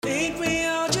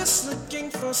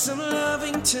for some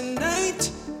loving tonight.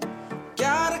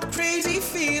 Got a crazy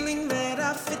feeling that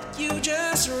I fit you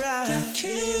just right. You're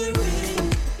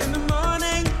caring in the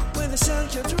morning when the sun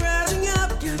comes rising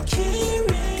up. You're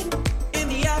caring in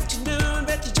the afternoon,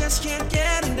 but you just can't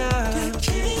get enough. You're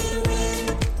caring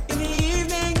in the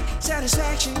evening,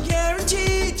 satisfaction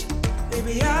guaranteed.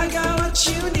 Baby, I got what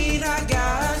you need. I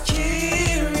got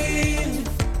Kirin.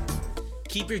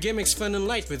 Keep your gimmicks fun and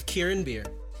light with Kirin Beer.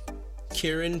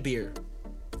 Kirin Beer.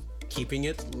 Keeping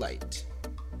it light.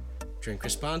 Drink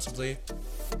responsibly.